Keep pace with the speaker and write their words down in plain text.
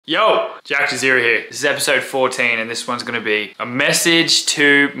Yo, Jack Desira here. This is episode 14 and this one's gonna be a message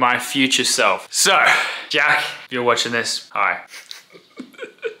to my future self. So, Jack, if you're watching this, hi.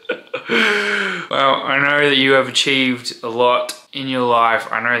 Well, I know that you have achieved a lot in your life.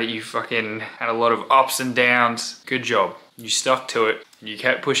 I know that you fucking had a lot of ups and downs. Good job. You stuck to it. You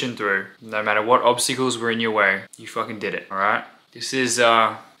kept pushing through. No matter what obstacles were in your way, you fucking did it, alright? This is,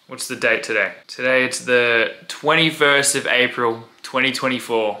 what's the date today? Today it's the 21st of April,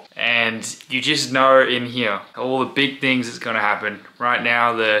 2024. And you just know in here, all the big things that's gonna happen. Right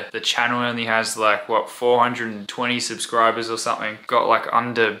now, the channel only has like, what, 420 subscribers or something. Got like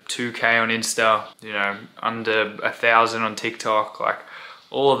under 2K on Insta, you know, under 1,000 on TikTok, like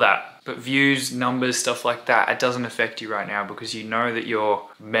all of that. But views, numbers, stuff like that, it doesn't affect you right now because you know that your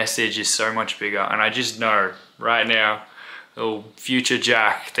message is so much bigger. And I just know right now, oh, future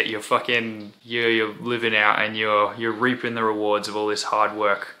Jack, that you're living out and you're reaping the rewards of all this hard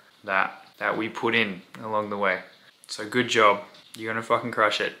work that we put in along the way. So good job. You're gonna fucking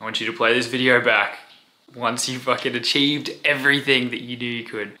crush it. I want you to play this video back once you fucking achieved everything that you knew you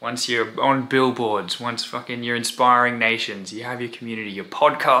could. Once you're on billboards, once fucking you're inspiring nations, you have your community, your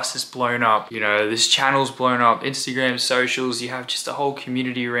podcast is blown up, you know, this channel's blown up, Instagram, socials, you have just a whole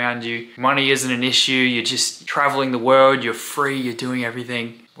community around you. Money isn't an issue, you're just traveling the world, you're free, you're doing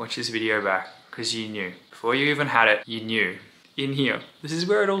everything. Watch this video back, because you knew. Before you even had it, you knew. In here, this is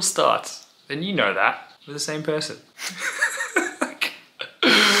where it all starts. And you know that, we're the same person.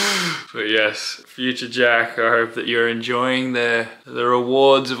 But yes, future Jack, I hope that you're enjoying the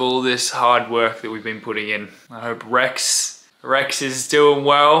rewards of all this hard work that we've been putting in. I hope Rex is doing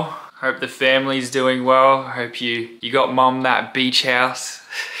well. I hope the family's doing well. I hope you got mom that beach house.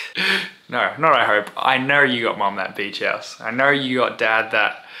 No, not I hope. I know you got mom that beach house. I know you got dad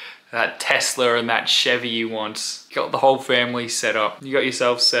that Tesla and that Chevy you want. You got the whole family set up. You got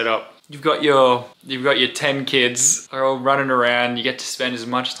yourself set up. You've got your 10 kids. They're all running around. You get to spend as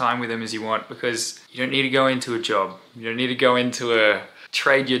much time with them as you want because you don't need to go into a job. You don't need to go into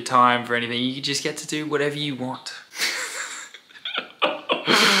trade your time for anything. You just get to do whatever you want.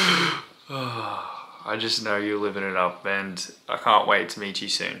 I just know you're living it up and I can't wait to meet you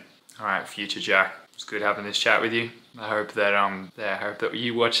soon. All right, future Jack. It's good having this chat with you. I hope that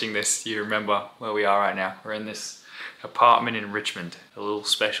you watching this, you remember where we are right now. We're in this apartment in Richmond, a little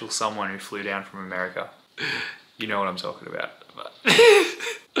special someone who flew down from America. You know what I'm talking about.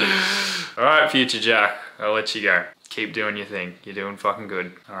 All right, future Jack, I'll let you go. Keep doing your thing. You're doing fucking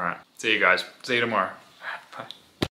good. All right, see you guys. See you tomorrow.